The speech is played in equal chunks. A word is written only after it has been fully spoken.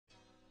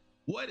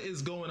What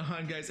is going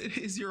on, guys? It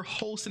is your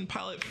host and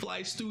pilot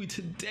Fly Stewie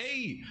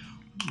today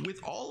with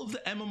all of the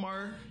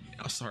MMR,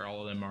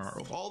 all of MMR,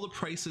 of all the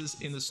prices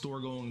in the store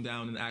going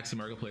down in the Axie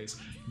marketplace.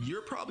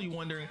 You're probably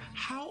wondering,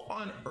 how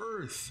on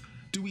earth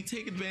do we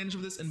take advantage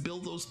of this and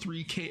build those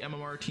 3K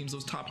MMR teams,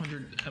 those top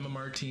 100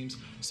 MMR teams?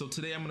 So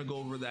today I'm going to go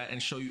over that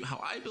and show you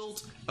how I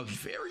built a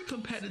very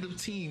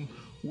competitive team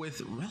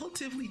with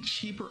relatively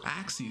cheaper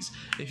Axies.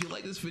 If you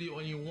like this video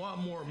and you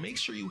want more, make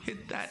sure you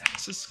hit that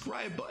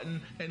subscribe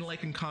button and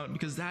like and comment,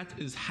 because that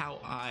is how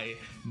I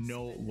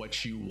know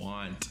what you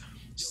want.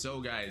 So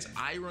guys,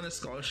 I run a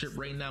scholarship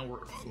right now.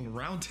 We're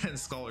around 10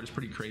 scholars,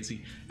 pretty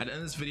crazy. At the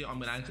end of this video, I'm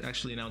gonna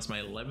actually announce my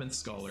 11th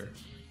scholar.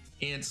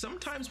 And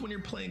sometimes when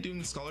you're doing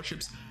the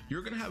scholarships,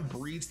 you're gonna have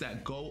breeds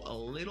that go a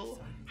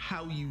little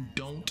how you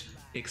don't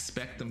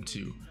expect them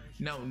to.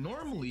 Now,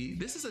 normally,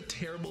 this is a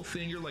terrible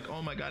thing. You're like,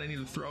 oh my God, I need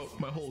to throw out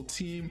my whole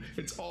team.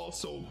 It's all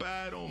so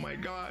bad, oh my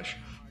gosh.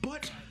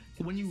 But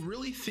when you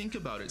really think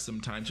about it,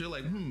 sometimes you're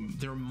like,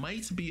 there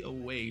might be a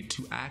way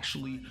to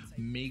actually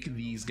make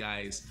these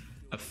guys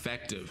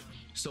effective.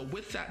 So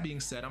with that being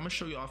said, I'm gonna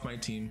show you off my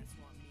team.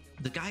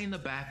 The guy in the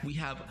back, we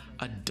have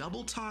a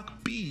double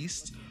talk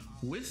beast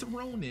with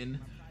Ronin.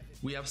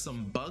 We have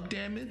some bug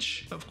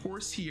damage, of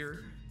course,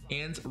 here,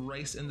 and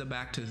Rice in the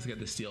back to get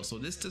the steal. So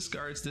this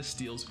discards, this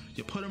steals.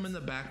 You put them in the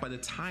back. By the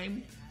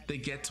time they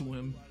get to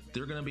him,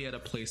 they're gonna be at a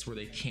place where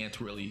they can't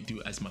really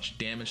do as much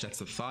damage. That's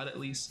the thought, at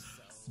least.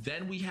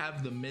 Then we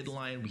have the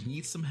midline. We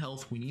need some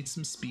health, we need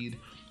some speed.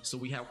 So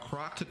we have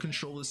Croc to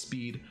control the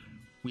speed.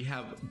 We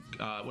have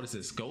what is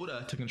this,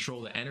 Goda to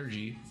control the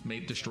energy,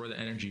 maybe destroy the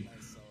energy,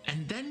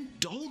 and then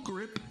Dull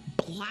Grip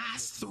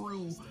blasts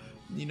through,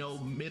 you know,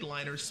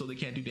 midliners so they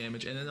can't do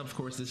damage. And then of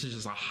course this is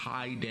just a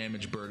high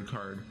damage bird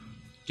card,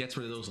 gets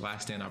rid of those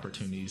last stand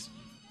opportunities.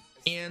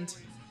 And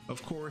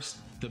of course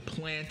the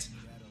plant,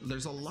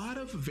 there's a lot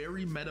of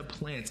very meta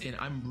plants, and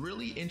I'm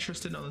really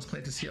interested in this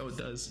plant to see how it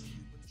does.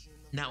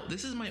 Now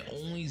this is my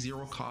only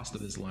zero cost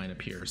of this lineup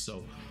here,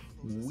 so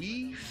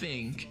we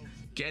think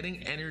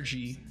getting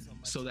energy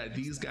so that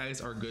these guys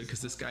are good,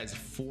 because this guy's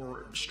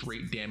 4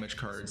 straight damage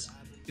cards,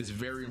 is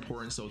very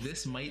important. So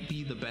this might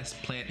be the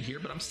best plant here,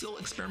 but I'm still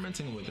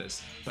experimenting with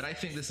this. But I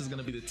think this is going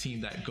to be the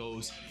team that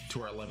goes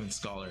to our 11th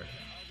scholar.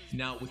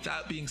 Now with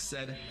that being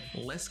said,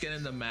 let's get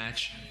in the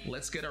match,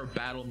 let's get our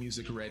battle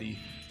music ready,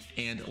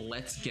 and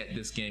let's get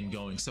this game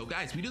going. So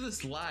guys, we do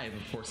this live,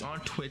 of course,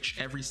 on Twitch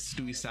every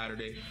Stewie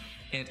Saturday.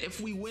 And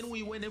if we win,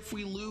 we win. If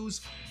we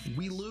lose,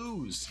 we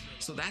lose.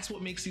 So that's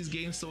what makes these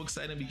games so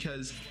exciting,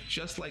 because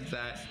just like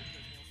that,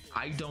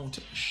 I don't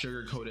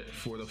sugarcoat it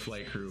for the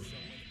flight crew.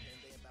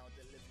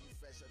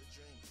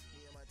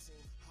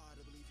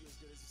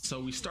 So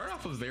we start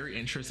off a very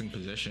interesting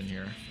position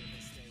here.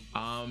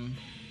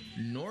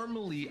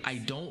 Normally I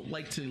don't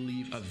like to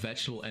leave a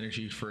vegetable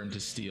energy for him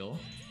to steal.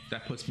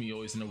 That puts me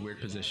always in a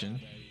weird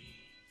position.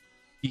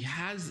 He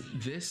has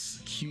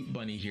this cute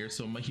bunny here,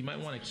 so he might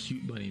want to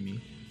cute bunny me.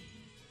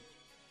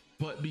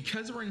 But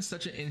because we're in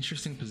such an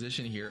interesting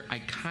position here, I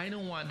kind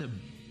of want to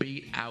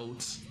bait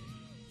out.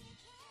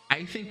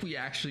 I think we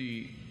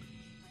actually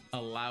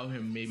allow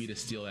him maybe to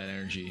steal that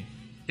energy.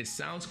 It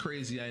sounds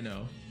crazy, I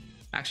know.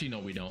 Actually, no,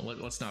 we don't.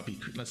 Let's not be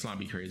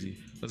crazy.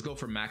 Let's go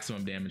for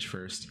maximum damage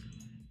first.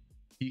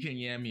 He can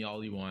yam me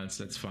all he wants,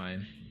 that's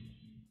fine.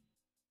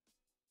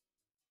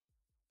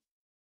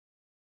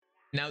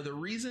 Now the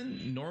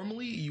reason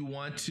normally you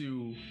want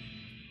to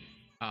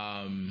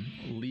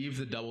leave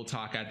the double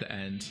talk at the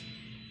end,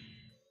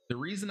 the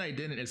reason I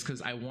didn't is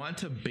because I want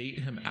to bait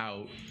him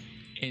out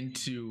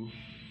into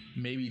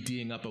maybe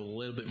D'ing up a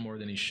little bit more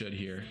than he should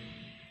here.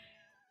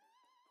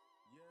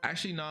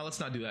 Actually, no, let's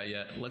not do that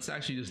yet. Let's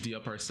actually just D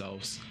up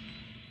ourselves.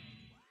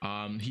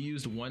 He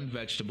used 1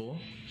 vegetable.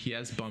 He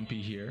has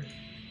Bumpy here.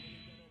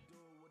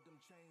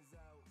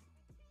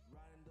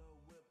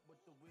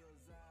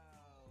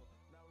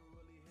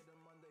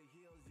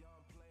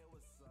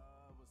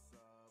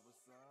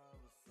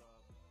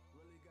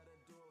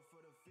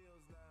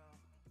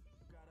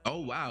 Oh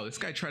wow, this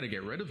guy tried to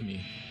get rid of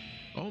me.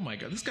 Oh my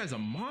God, this guy's a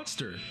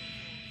monster.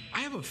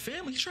 I have a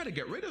family, he's trying to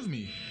get rid of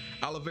me.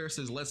 Oliver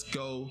says, let's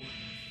go.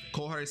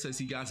 Cold-Hearted says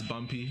he got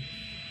Bumpy.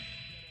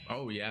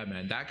 Oh yeah,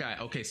 man, that guy.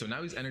 Okay, so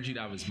now he's energied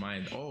out of his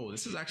mind. Oh,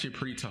 this is actually a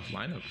pretty tough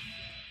lineup.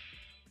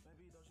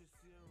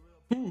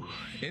 Ooh,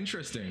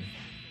 interesting.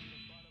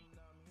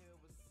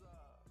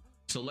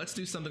 So let's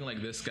do something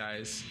like this,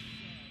 guys.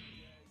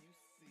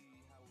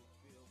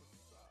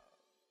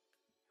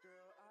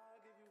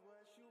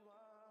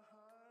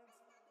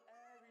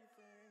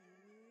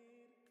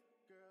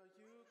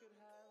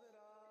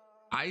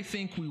 I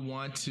think we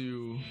want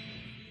to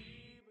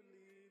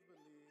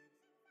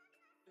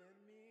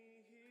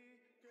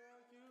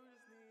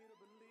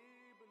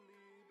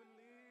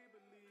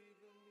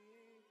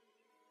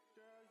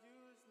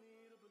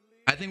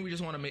we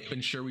just want to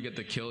ensure we get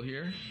the kill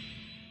here.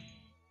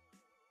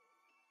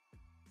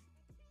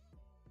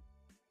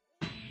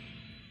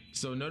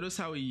 So notice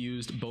how he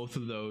used both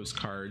of those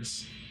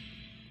cards.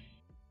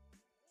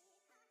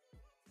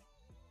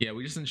 Yeah,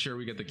 we just ensure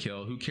we get the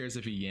kill. Who cares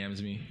if he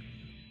yams me?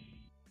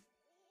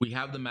 We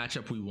have the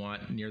matchup we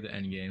want near the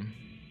end game.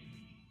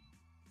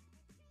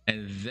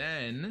 And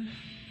then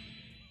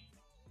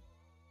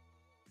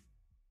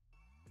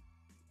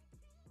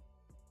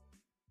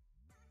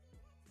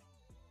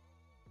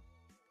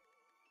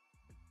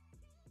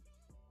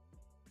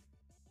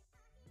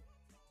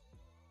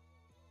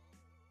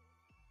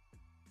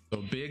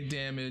so big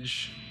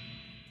damage,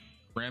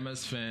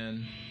 Grandma's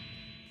fan.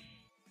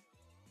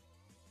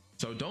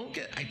 So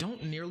I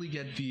don't nearly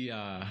get the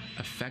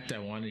effect I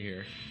wanted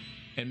here.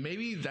 And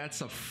maybe that's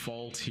a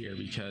fault here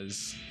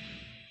because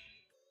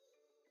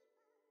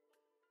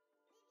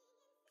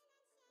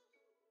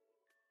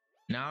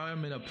now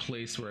I'm in a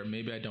place where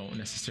maybe I don't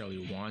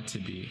necessarily want to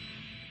be.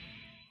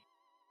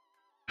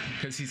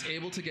 Because he's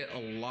able to get a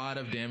lot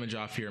of damage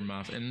off here,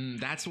 Muff, and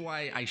that's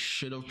why I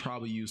should have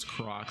probably used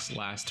Crocs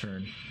last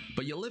turn.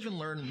 But you live and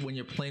learn when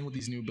you're playing with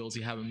these new builds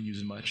you haven't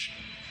used much.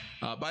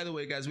 By the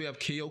way, guys, we have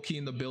Keoki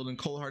in the building,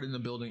 Coldheart in the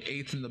building,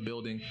 8th in the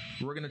building.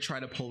 We're going to try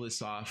to pull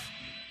this off.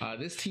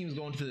 This team's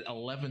going to the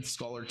 11th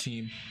Scholar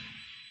team.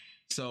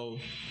 So,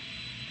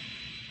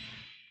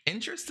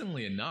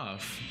 interestingly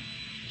enough,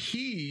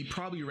 he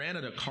probably ran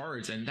out of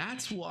cards, and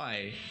that's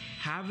why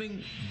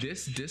having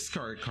this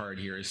discard card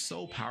here is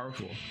so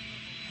powerful,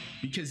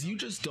 because you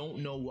just don't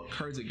know what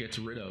cards it gets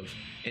rid of.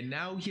 And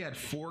now he had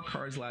 4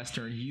 cards last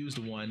turn, he used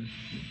 1.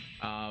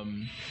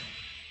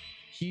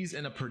 He's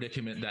in a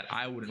predicament that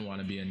I wouldn't want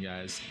to be in,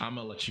 guys. I'm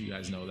gonna let you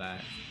guys know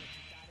that.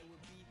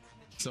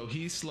 So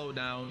he's slowed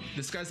down.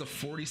 This guy's a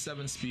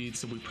 47 speed,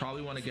 so we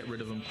probably want to get rid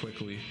of him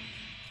quickly.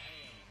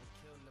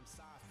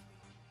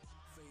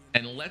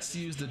 And let's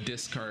use the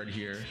discard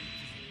here.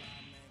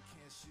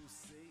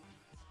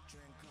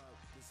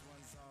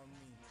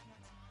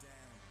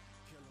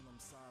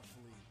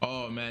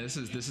 Oh man, this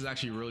is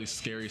actually really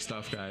scary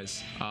stuff,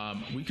 guys.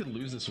 We could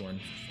lose this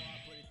one.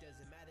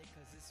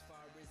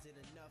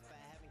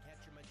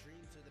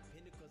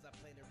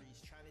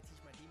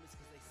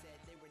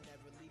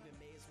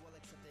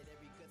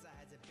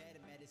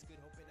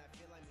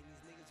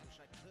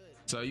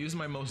 So I use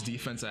my most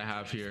defense I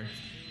have here.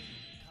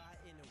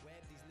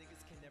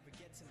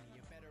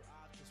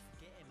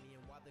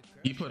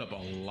 He put up a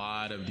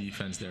lot of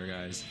defense there,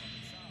 guys.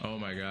 Oh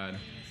my god.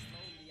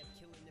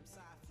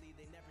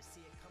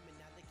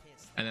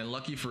 And then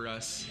lucky for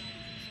us,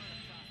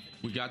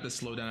 we got the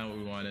slowdown that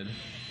we wanted.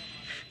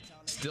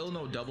 Still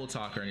no double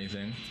talk or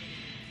anything.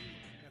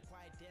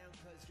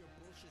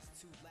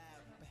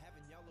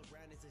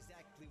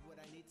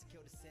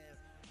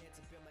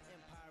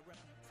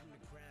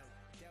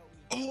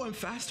 Oh, I'm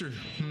faster.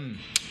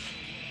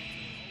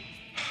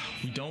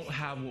 We don't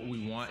have what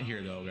we want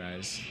here though,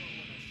 guys.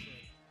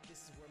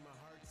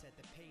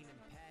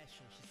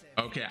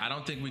 Okay, I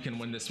don't think we can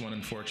win this one,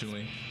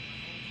 unfortunately.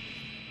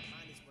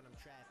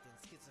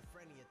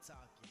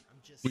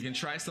 We can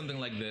try something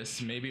like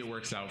this. Maybe it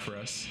works out for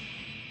us.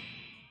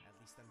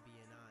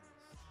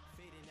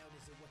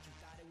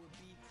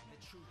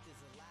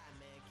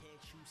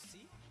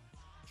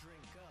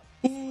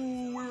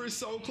 Ooh, we were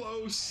so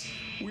close.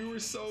 We were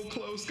so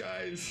close,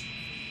 guys.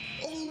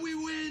 Oh, we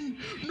win.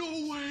 No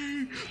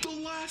way. The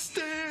last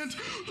stand.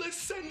 Let's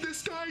send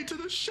this guy to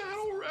the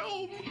Shadow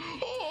Realm.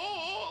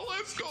 Oh,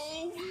 let's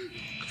go.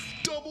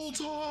 Double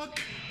talk.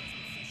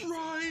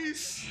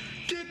 Rice.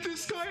 Get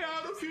this guy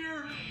out of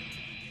here.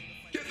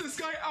 Get this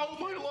guy out of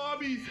my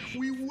lobby.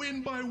 We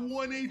win by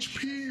 1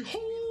 HP.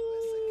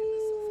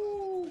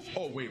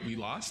 Oh, wait, we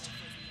lost?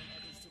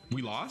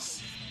 We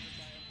lost?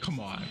 Come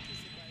on.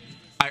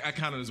 I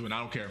counted as a win. I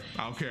don't care.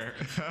 I don't care.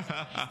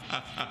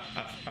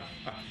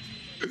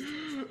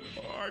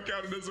 Oh, I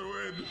counted as a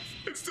win.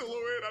 It's still a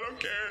win. I don't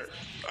care.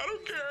 I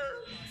don't care.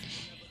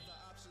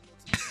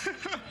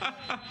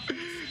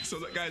 So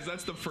that, guys,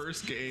 that's the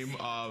first game.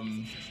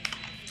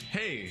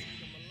 Hey,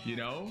 you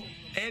know,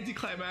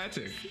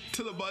 anticlimactic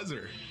to the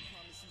buzzer.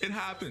 It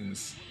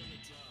happens.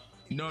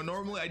 No,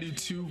 normally I do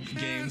 2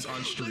 games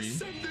on stream.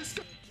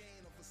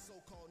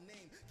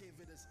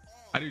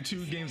 I do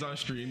 2 games on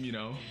stream, you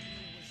know.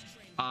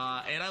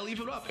 And I leave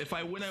it up. If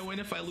I win, I win.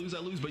 If I lose, I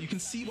lose. But you can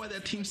see why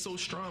that team's so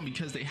strong,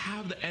 because they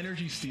have the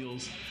energy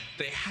steals,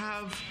 they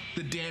have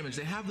the damage,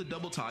 they have the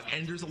double talk,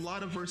 and there's a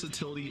lot of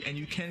versatility, and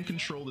you can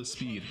control the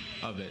speed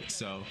of it.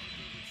 So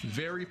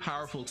very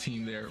powerful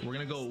team there. We're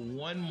gonna go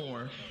one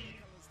more.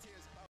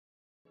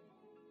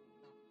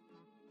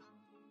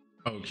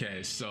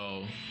 Okay,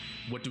 so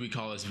what do we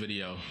call this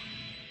video?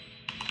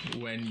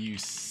 When you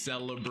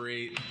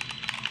celebrate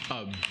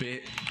a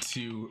bit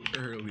too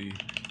early.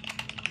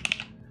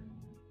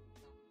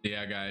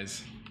 Yeah,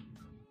 guys.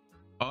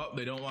 Oh,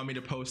 they don't want me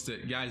to post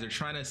it. Guys, they're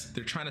trying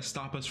to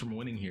stop us from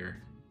winning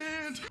here.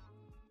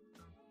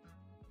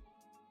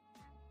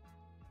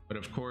 But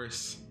of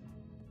course.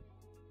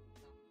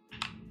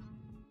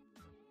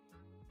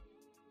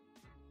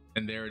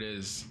 And there it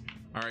is.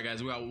 All right,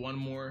 guys, we got one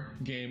more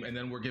game and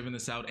then we're giving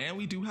this out. And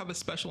we do have a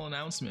special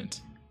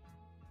announcement.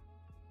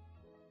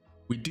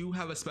 We do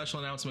have a special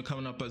announcement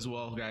coming up as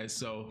well, guys.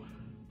 So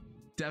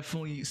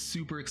definitely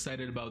super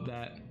excited about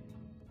that.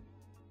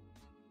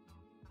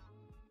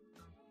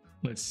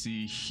 Let's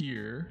see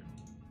here.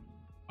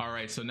 All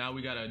right, so now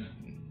we got an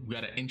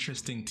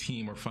interesting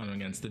team we're fighting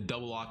against, the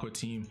double aqua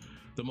team,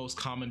 the most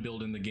common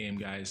build in the game,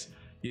 guys.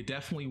 You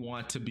definitely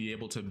want to be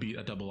able to beat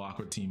a double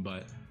aqua team,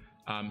 but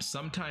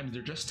sometimes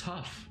they're just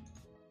tough,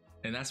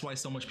 and that's why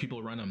so much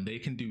people run them. They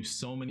can do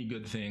so many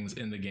good things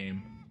in the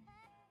game.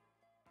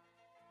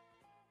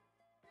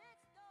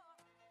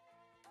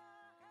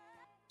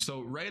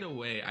 So right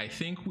away, I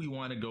think we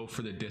want to go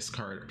for the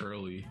discard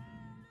early.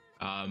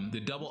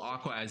 The double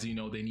aqua, as you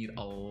know, they need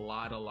a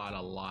lot.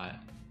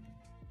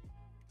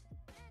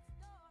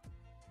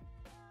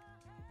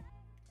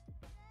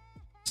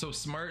 So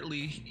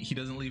smartly, he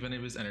doesn't leave any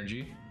of his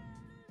energy.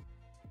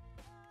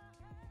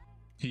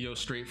 He goes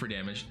straight for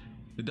damage.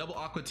 The double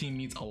aqua team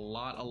needs a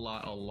lot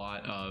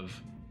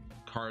of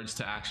cards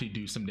to actually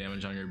do some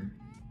damage on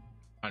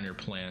your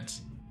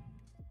plants.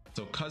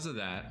 So because of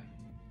that,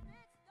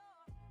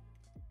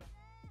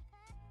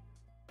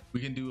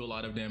 we can do a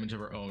lot of damage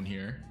of our own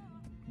here.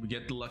 We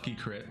get the lucky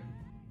crit.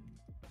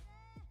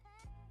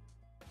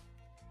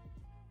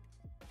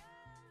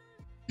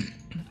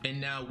 And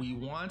now we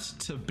want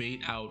to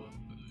bait out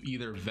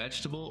either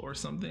vegetable or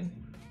something.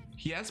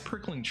 He has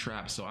prickling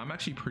trap, so I'm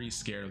actually pretty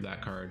scared of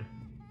that card.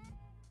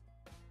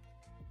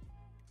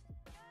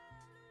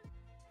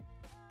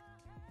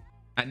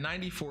 At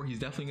 94, he's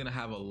definitely gonna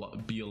have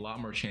be a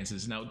lot more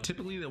chances. Now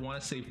typically they want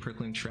to save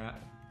prickling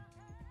trap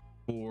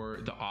for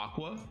the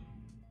aqua.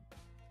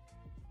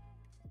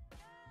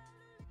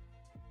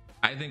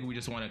 I think we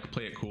just want to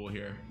play it cool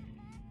here.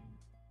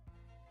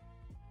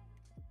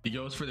 He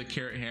goes for the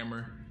carrot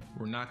hammer.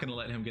 We're not gonna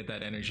let him get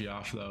that energy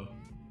off though,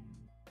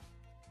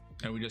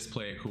 and we just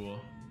play it cool.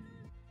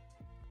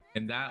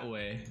 And that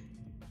way,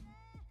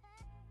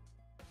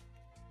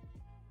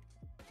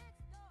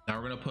 now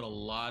we're gonna put a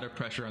lot of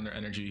pressure on their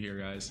energy here,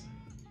 guys.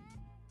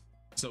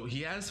 So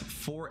he has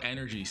 4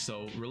 energy,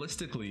 so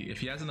realistically, if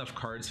he has enough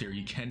cards here,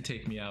 he can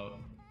take me out.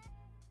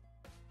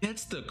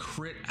 Gets the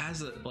crit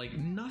as a, like,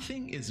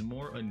 nothing is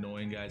more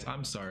annoying, guys.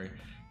 I'm sorry,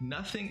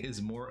 nothing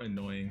is more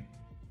annoying.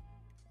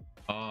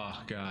 Oh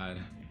god,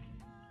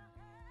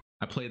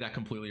 I played that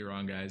completely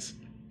wrong, guys.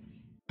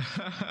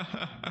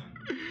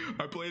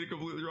 I played it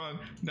completely wrong.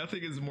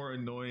 Nothing is more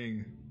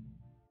annoying.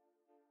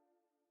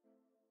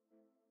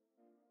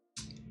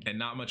 And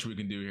not much we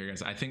can do here,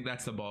 guys. I think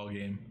that's the ball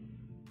game.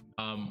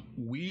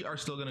 We are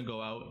still gonna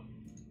go out,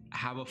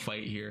 have a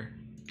fight here,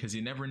 because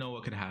you never know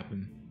what could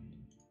happen.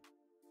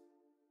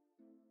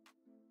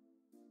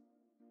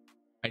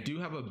 I do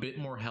have a bit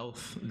more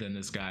health than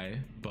this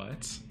guy,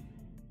 but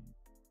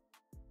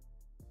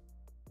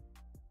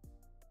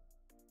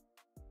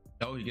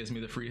oh, he gives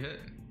me the free hit.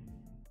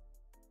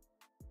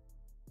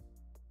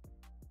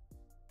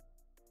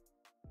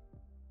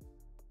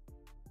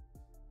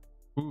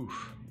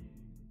 Oof.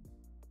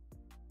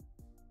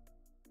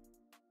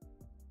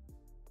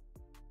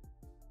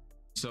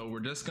 So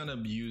we're just gonna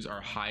use our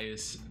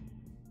highest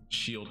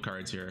shield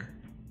cards here.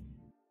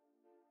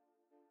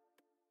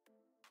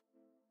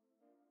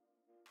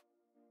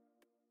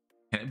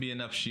 Can it be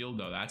enough shield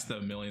though? That's the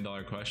 $1 million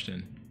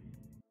question.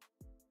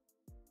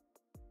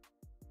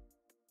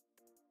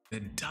 The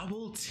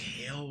double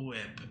tail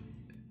whip,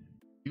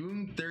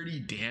 doing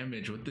 30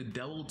 damage with the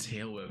double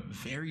tail whip.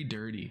 Very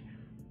dirty,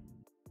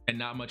 and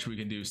not much we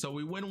can do. So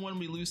we win one,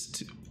 we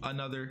lose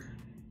another.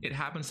 It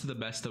happens to the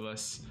best of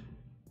us.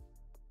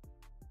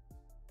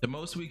 The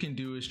most we can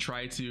do is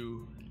try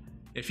to,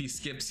 if he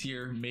skips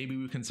here, maybe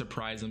we can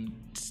surprise him,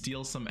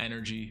 steal some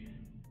energy,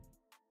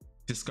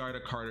 discard a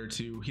card or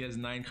two. He has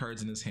 9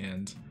 cards in his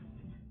hand,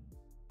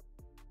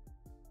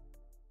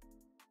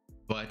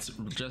 but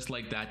just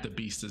like that, the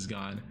beast is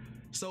gone.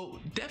 So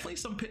definitely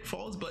some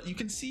pitfalls, but you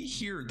can see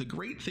here, the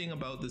great thing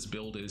about this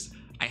build is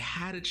I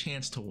had a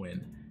chance to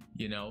win,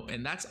 you know,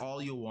 and that's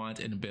all you want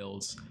in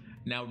builds.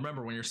 Now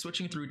remember, when you're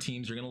switching through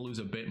teams, you're going to lose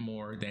a bit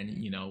more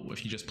than, you know,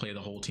 if you just play the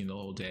whole team the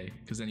whole day,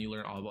 because then you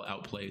learn all about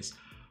outplays.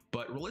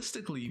 But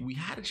realistically, we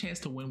had a chance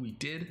to win. We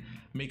did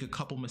make a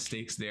couple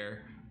mistakes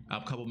there,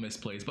 a couple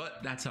misplays,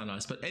 but that's on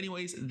us. But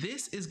anyways,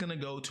 this is going to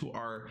go to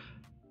our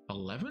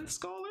 11th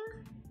scholar.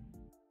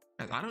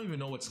 I don't even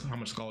know how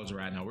much scholars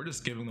we're at now. We're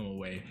just giving them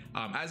away.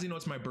 As you know,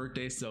 it's my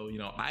birthday, so, you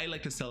know, I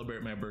like to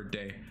celebrate my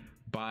birthday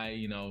by,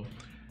 you know,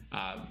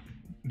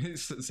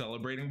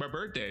 celebrating my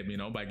birthday, you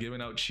know, by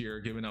giving out cheer,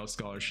 giving out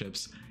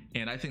scholarships.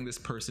 And I think this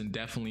person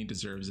definitely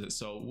deserves it.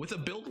 So with a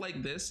build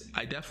like this,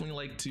 I definitely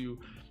like to,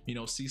 you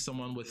know, see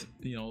someone with,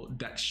 you know,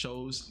 that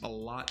shows a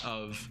lot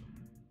of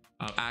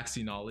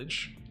Axie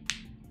knowledge.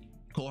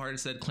 Cold-Hearted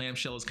said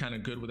clamshell is kind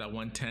of good with that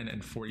 110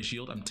 and 40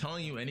 shield. I'm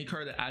telling you, any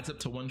card that adds up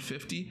to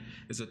 150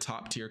 is a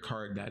top tier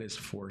card, that is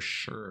for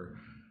sure.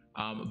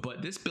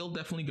 But this build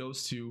definitely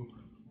goes to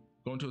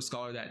going to a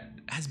scholar that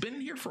has been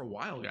in here for a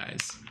while,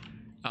 guys.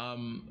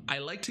 I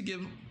like to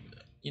give,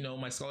 you know,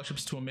 my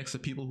scholarships to a mix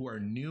of people who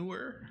are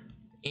newer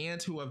and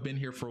who have been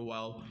here for a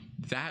while.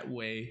 That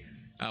way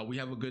we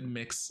have a good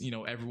mix, you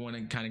know,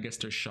 everyone kind of gets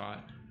their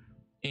shot.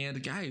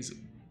 And guys,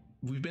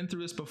 we've been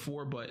through this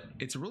before, but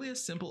it's really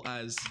as simple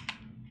as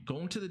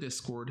going to the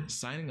Discord,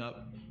 signing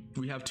up.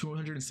 We have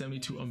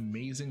 272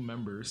 amazing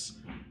members,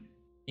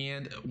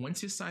 And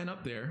once you sign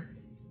up there,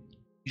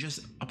 you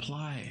just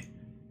apply.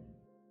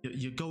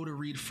 You go to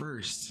read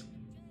first.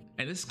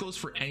 And this goes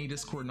for any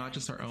Discord, not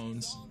just our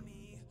own.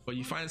 But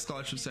you find a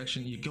scholarship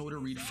section, you go to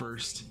read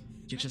first,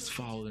 you just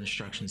follow the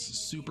instructions.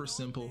 Super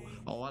simple.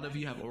 A lot of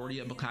you have already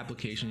a book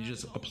application, you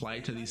just apply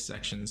to these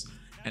sections,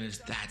 and it's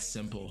that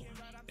simple.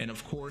 And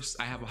of course,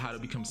 I have a how to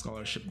become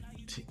scholarship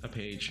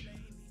page.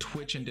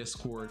 Twitch and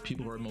Discord,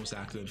 people who are most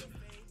active,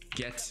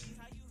 get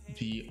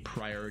the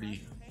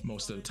priority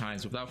most of the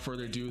times. Without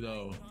further ado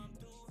though,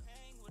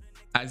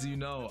 as you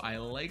know, I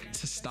like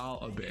to style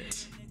a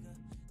bit.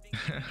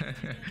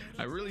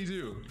 I really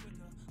do.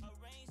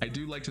 I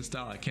do like to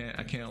style. I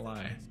can't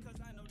lie.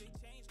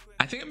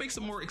 I think it makes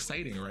it more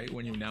exciting, right?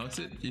 When you announce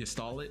it, you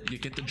stall it, you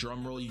get the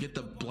drum roll, you get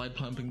the blood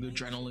pumping, the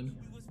adrenaline.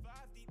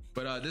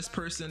 But this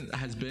person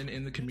has been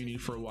in the community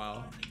for a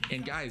while,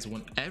 and guys,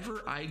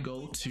 whenever I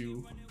go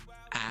to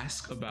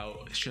ask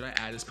about should I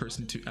add this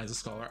person to as a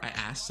scholar, I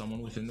ask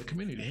someone within the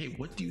community, hey,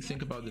 what do you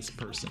think about this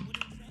person?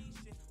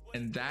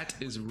 And that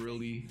is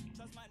really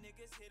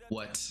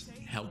what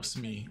helps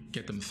me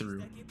get them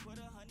through.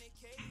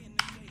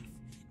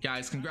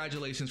 Guys,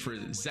 congratulations for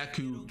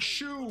Zeku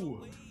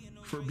Chu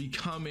for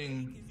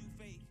becoming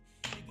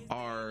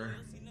our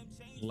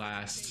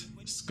last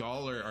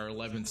scholar, our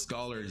 11th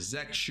scholar.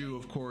 Zek Chu,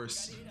 of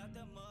course,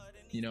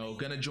 you know,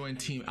 gonna join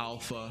Team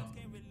Alpha,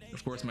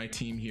 of course, my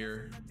team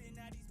here.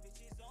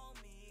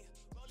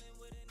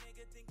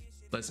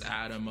 Let's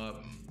add him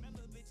up.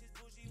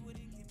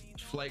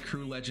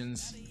 Flightcrew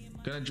Legends,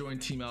 gonna join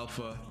Team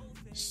Alpha.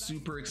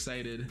 Super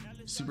excited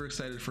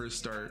for his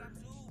start.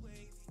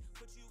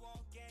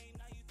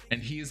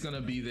 And he is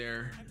gonna be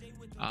there.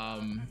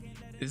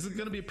 This is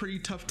gonna be a pretty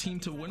tough team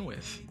to win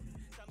with,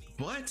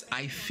 but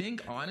I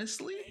think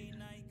honestly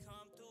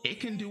it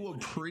can do a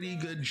pretty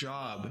good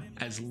job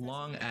as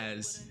long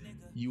as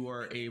you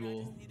are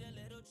able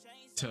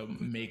to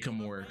make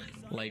them work.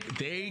 Like,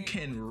 they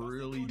can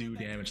really do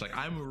damage. Like,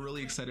 I'm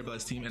really excited about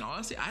this team, and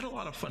honestly I had a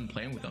lot of fun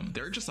playing with them.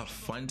 They're just a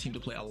fun team to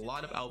play, a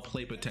lot of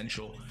outplay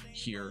potential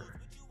here.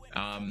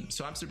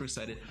 So I'm super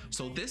excited.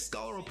 So this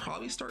scholar will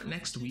probably start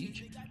next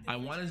week. I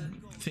want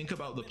to think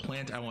about the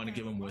plant I want to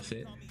give him with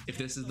it, if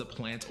this is the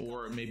plant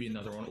or maybe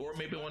another one, or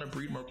maybe I want to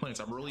breed more plants.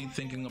 I'm really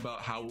thinking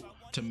about how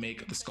to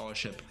make the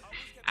scholarship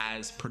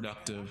as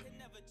productive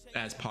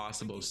as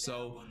possible.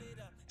 So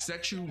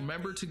Sechu,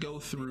 remember to go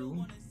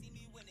through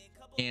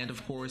and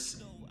of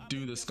course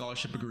do the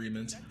scholarship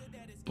agreement.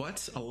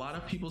 But a lot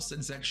of people said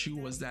Zekshu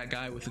was that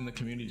guy within the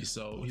community,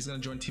 so he's going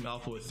to join Team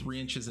Alpha with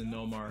 3 inches in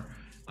Nomar.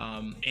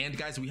 And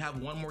guys, we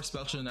have one more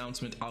special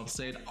announcement. I'll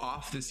say it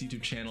off this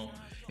YouTube channel.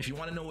 If you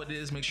want to know what it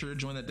is, make sure to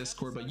join that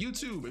Discord. But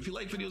YouTube, if you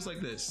like videos like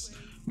this,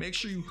 make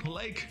sure you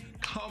like,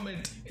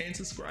 comment, and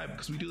subscribe,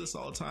 because we do this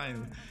all the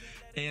time.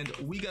 And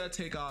we gotta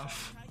take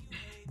off.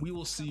 We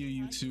will see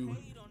you YouTube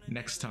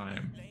next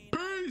time.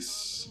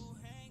 Peace.